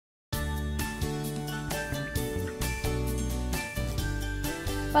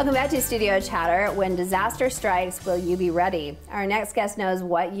Welcome back to Studio Chatter. When disaster strikes, will you be ready? Our next guest knows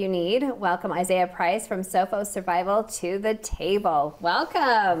what you need. Welcome Isaiah Price from Sophos Survival to the table.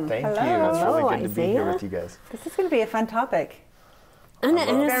 Welcome. Thank you. It's Hello, really good to be here Isaiah. with you guys. This is going to be a fun topic. And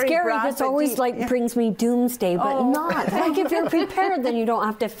it's Very scary. broad, It's but always deep. like brings me doomsday, but not. Like if you're prepared, then you don't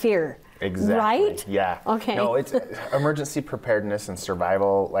have to fear. Exactly. Right? Yeah. Okay. No, it's emergency preparedness and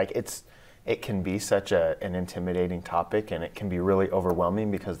survival. Like it can be such an intimidating topic, and it can be really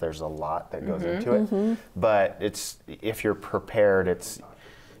overwhelming because there's a lot that goes into it. But if you're prepared,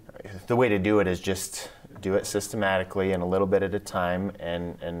 the way to do it is just do it systematically and a little bit at a time,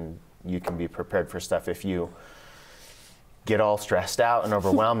 and you can be prepared for stuff. If you get all stressed out and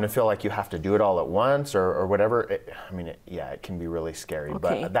overwhelmed and feel like you have to do it all at once or whatever, it can be really scary.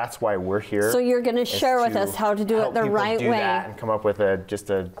 Okay. But that's why we're here. So you're going to share with us how to do it the right way. That and come up with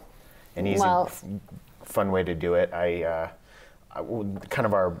an easy, fun way to do it. Kind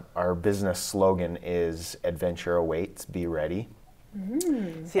of our business slogan is "Adventure awaits. Be ready."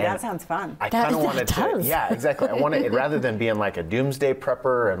 See, that sounds fun. I kind of wanted to, yeah, exactly. I wanted it rather than being like a doomsday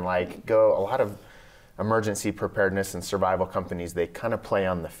prepper and like go. A lot of emergency preparedness and survival companies, they kind of play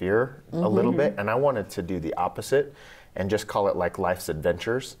on the fear a little bit, and I wanted to do the opposite and just call it like life's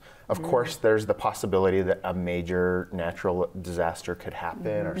adventures. Of course, there's the possibility that a major natural disaster could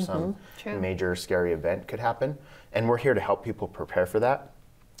happen or some major scary event could happen, and we're here to help people prepare for that.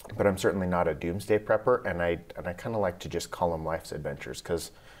 But I'm certainly not a doomsday prepper, and I kind of like to just call them life's adventures,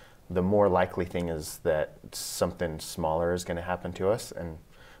 because the more likely thing is that something smaller is going to happen to us, and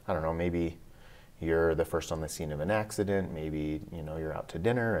I don't know, maybe you're the first on the scene of an accident, maybe you're out to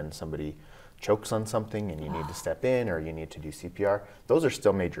dinner and somebody chokes on something and you need to step in, or you need to do CPR. Those are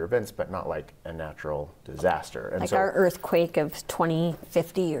still major events, but not like a natural disaster. And like so, our earthquake of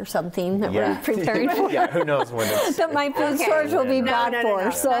 2050 or something that we're preparing for. Yeah, who knows when it's... That my food storage will be bad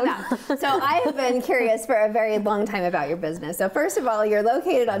for. So I have been curious for a very long time about your business. So first of all, you're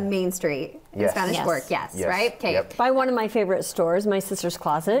located on Main Street in Spanish Fork, yes, right? Okay. Yep. By one of my favorite stores, my sister's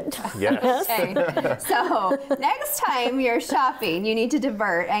closet. Yes. Okay. So next time you're shopping, you need to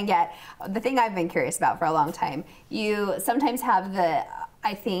divert and get the thing I've been curious about for a long time. You sometimes have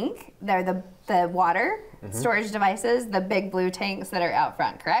I think they're the water storage devices, the big blue tanks that are out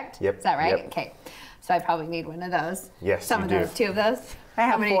front, correct? Yep. Is that right? Yep. Okay. So I probably need one of those. Yes, Some you of do. those, 2 of those. I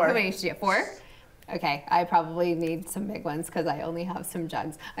have 4. How many should you get? 4? Okay, I probably need some big ones because I only have some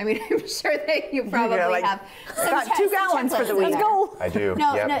jugs. I mean, I'm sure that you probably have some got 2 gallons for the week. Let's go. I do.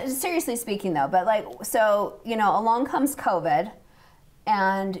 No, seriously speaking though, but along comes COVID,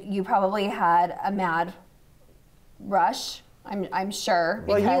 and you probably had a mad rush. I'm sure.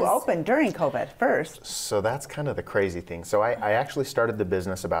 Well, you opened during COVID first. So that's kind of the crazy thing. So I actually started the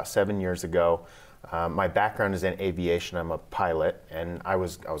business about 7 years ago. My background is in aviation. I'm a pilot, and I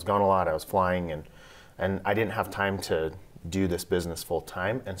was gone a lot. I was flying, and I didn't have time to do this business full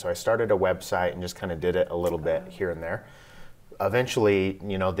time. And so I started a website and just kind of did it a little bit here and there. Eventually,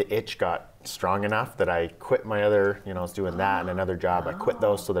 the itch got strong enough that I quit my other, I was doing that and another job. I quit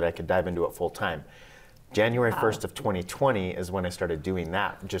those so that I could dive into it full time. January 1st of 2020 is when I started doing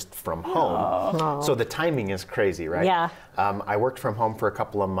that just from home. So the timing is crazy, right? Yeah. I worked from home for a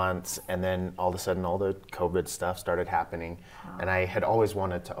couple of months, and then all of a sudden all the COVID stuff started happening. And I had always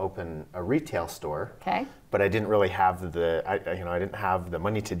wanted to open a retail store. Okay. But I didn't really have I didn't have the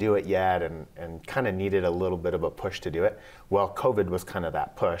money to do it yet, and kind of needed a little bit of a push to do it. Well, COVID was kind of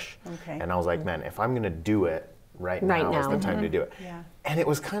that push. Okay. And I was like, man, if I'm going to do it, right now is the time to do it. Yeah. And it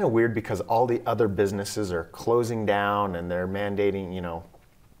was kind of weird because all the other businesses are closing down and they're mandating,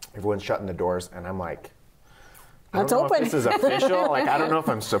 everyone's shutting the doors, and I'm like, I don't know if this is official. Like, I don't know if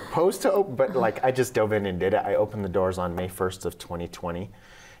I'm supposed to open, but like, I just dove in and did it. I opened the doors on May 1st of 2020,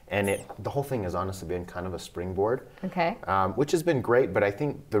 and the whole thing has honestly been kind of a springboard. Okay. Which has been great, but I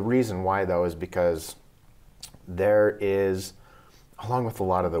think the reason why though is because there is, along with a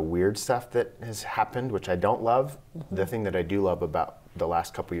lot of the weird stuff that has happened, which I don't love, the thing that I do love about the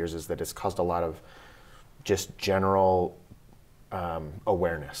last couple of years is that it's caused a lot of just general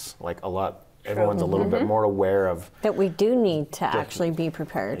awareness. Like everyone's a little bit more aware of that we do need to actually be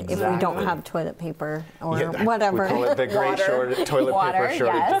prepared if we don't have toilet paper or whatever. We call it the great toilet paper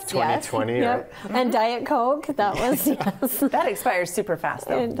shortage of 2020. Yes. Right? Yep. And Diet Coke, that was, That expires super fast,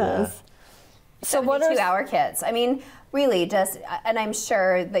 though. It does. So 72-hour kits. I mean, really, and I'm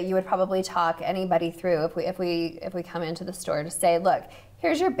sure that you would probably talk anybody through if we come into the store to say, look,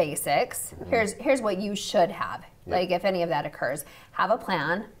 here's your basics. Here's what you should have. Like if any of that occurs, have a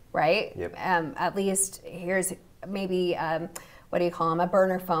plan, right? Yep. At least here's maybe what do you call them, a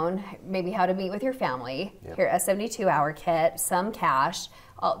burner phone, maybe how to meet with your family. Yep. Here, a 72-hour kit, some cash,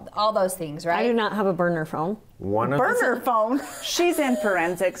 all those things, right? I do not have a burner phone. One of Burner phone. She's in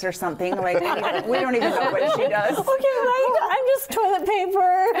forensics or something. Like we don't even know what she does. Okay, right? I'm just toilet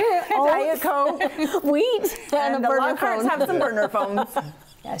paper, Diet Coke, wheat, and a and the burner Lockharts phone. have some burner phones.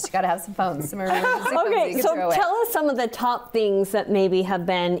 Yes, you got to have some phones, some emergency phones you Okay, can so throw away. tell us some of the top things that maybe have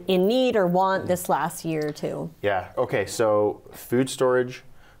been in need or want this last year or two. Yeah, okay, so food storage,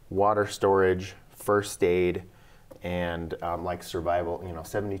 water storage, first aid, and like survival,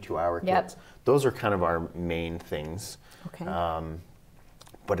 72-hour Yep. kits. Those are kind of our main things. Okay.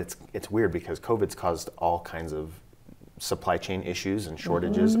 But it's weird because COVID's caused all kinds of supply chain issues and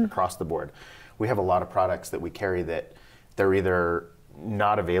shortages across the board. We have a lot of products that we carry that they're either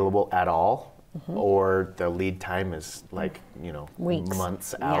not available at all, or the lead time is like, Weeks.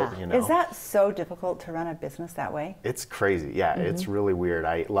 months out. Yeah. Is that so difficult to run a business that way? It's crazy. Yeah, it's really weird.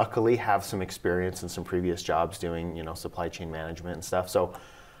 I luckily have some experience in some previous jobs doing, supply chain management and stuff. So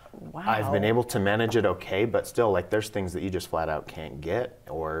Wow. I've been able to manage it okay, but still, like, there's things that you just flat out can't get,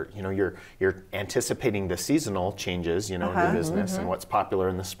 or you're anticipating the seasonal changes, in the business and what's popular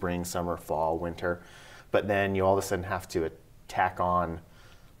in the spring, summer, fall, winter, but then you all of a sudden have to tack on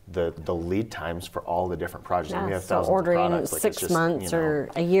the lead times for all the different projects. And we have So thousands ordering of products. Like, it's 6 just, months or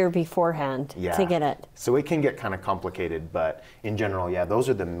a year beforehand to get it. So it can get kind of complicated, but in general, yeah, those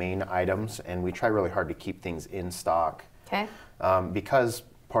are the main items, and we try really hard to keep things in stock. Okay. Because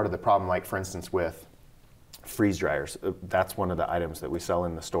part of the problem, like for instance with freeze dryers, that's one of the items that we sell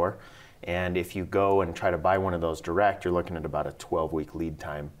in the store. And if you go and try to buy one of those direct, you're looking at about a 12-week lead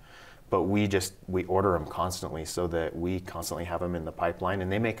time. But we order them constantly so that we constantly have them in the pipeline, and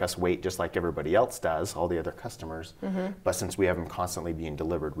they make us wait just like everybody else does, all the other customers. But since we have them constantly being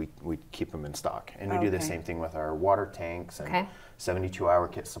delivered, we keep them in stock. And we do the Okay. same thing with our water tanks and Okay. 72-hour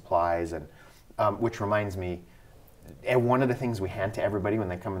kit supplies, and which reminds me, and one of the things we hand to everybody when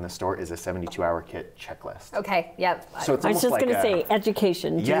they come in the store is a 72-hour kit checklist. Okay, yep. So it's I was almost just like going to a- say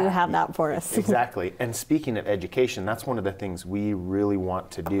education. Do Yeah, you have that for us? Exactly. And speaking of education, that's one of the things we really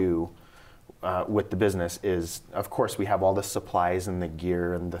want to do with the business is, of course, we have all the supplies and the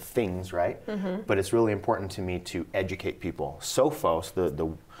gear and the things, right? But it's really important to me to educate people. Sophos,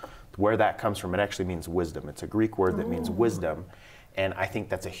 the where that comes from, it actually means wisdom. It's a Greek word that means wisdom. And I think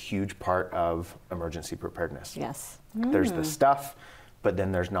that's a huge part of emergency preparedness. Yes. There's the stuff, but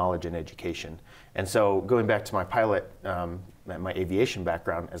then there's knowledge and education. And so going back to my pilot, my aviation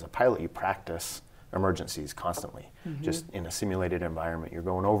background, as a pilot, you practice emergencies constantly, just in a simulated environment. You're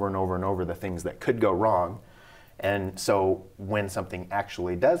going over and over and over the things that could go wrong. And so when something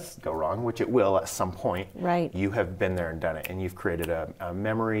actually does go wrong, which it will at some point, Right. you have been there and done it, and you've created a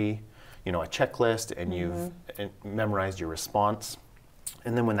memory, a checklist, and you've memorized your response.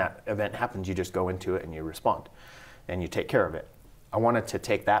 And then when that event happens, you just go into it and you respond, and you take care of it. I wanted to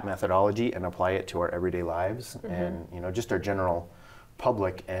take that methodology and apply it to our everyday lives and just our general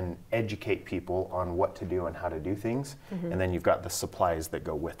public, and educate people on what to do and how to do things. And then you've got the supplies that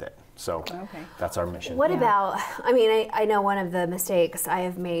go with it. So that's our mission. What about, I know one of the mistakes I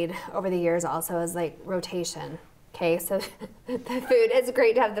have made over the years also is like rotation. Okay, so the food, it's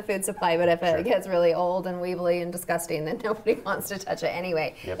great to have the food supply, but if it gets really old and weebly and disgusting, then nobody wants to touch it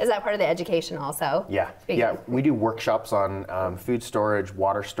anyway. Yep. Is that part of the education also? Yeah, we do workshops on food storage,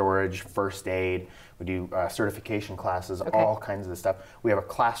 water storage, first aid. We do certification classes, all kinds of stuff. We have a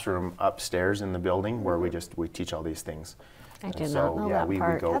classroom upstairs in the building where we teach all these things. I And did so, not know yeah, that we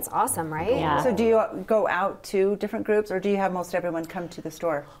part. go. That's awesome, right? Yeah. So do you go out to different groups, or do you have most everyone come to the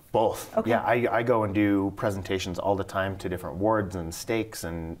store? Both. Okay. Yeah, I go and do presentations all the time to different wards and stakes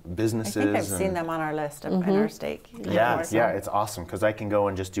and businesses. I think I've and seen them on our list in our stake. Yeah, before, so- yeah, it's awesome because I can go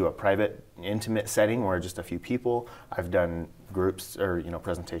and just do a private, intimate setting where just a few people. I've done groups or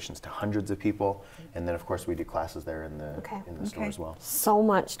presentations to hundreds of people, and then of course we do classes there in the store as well. So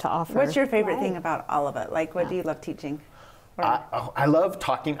much to offer. What's your favorite thing about all of it? Like, what do you love teaching? Or- I love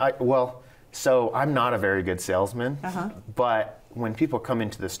talking. So I'm not a very good salesman, but when people come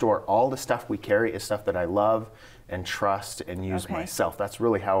into the store, all the stuff we carry is stuff that I love and trust and use myself. That's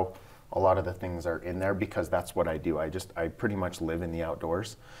really how a lot of the things are in there, because that's what I do. I pretty much live in the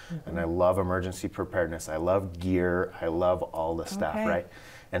outdoors, and I love emergency preparedness. I love gear. I love all the stuff, right?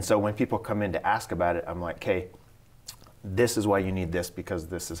 And so when people come in to ask about it, I'm like, okay, this is why you need this, because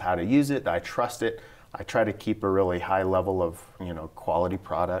this is how to use it. I trust it. I try to keep a really high level of quality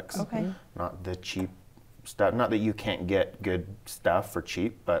products, not the cheap stuff. Not that you can't get good stuff for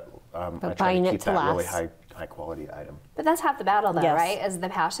cheap, but I try buying to it keep to that really last. high high quality item. But that's half the battle, though, Yes. right? Is the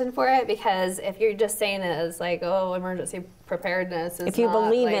passion for it? Because if you're just saying it as like, oh, emergency preparedness is If you not,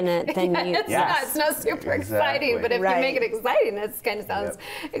 believe like- in it, then you. it's not super exciting. But if you Right. make it exciting, it kind of sounds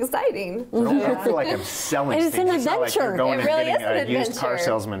exciting. I don't feel like I'm selling It's things. an It's not like you're adventure. going It and really getting is an a used car adventure.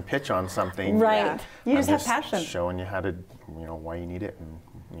 salesman pitch on something. Right. Yeah. You just I'm have passion. showing you how to, why you need it and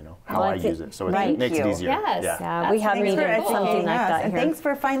how Well, I I think- use it. So it Right. makes it Thank you. easier. Yes. Yeah. Yeah, we have Thanks for needed educating something like us, that and here. thanks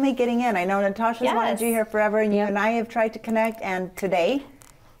for finally getting in. I know Natasha's wanted Yes. you here forever, and you Yep. and I have tried to connect, and today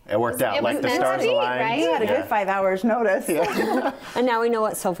It worked out It like was the meant to stars be, aligned. right? you had a Yeah. good 5 hours notice. And now we know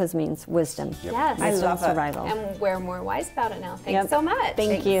what SOFAs means, wisdom. Yes. I Wisdom, love it. survival. And we're more wise about it now. Thanks Yep. so much.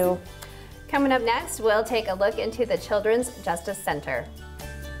 Thank you. Coming up next, we'll take a look into the Children's Justice Center.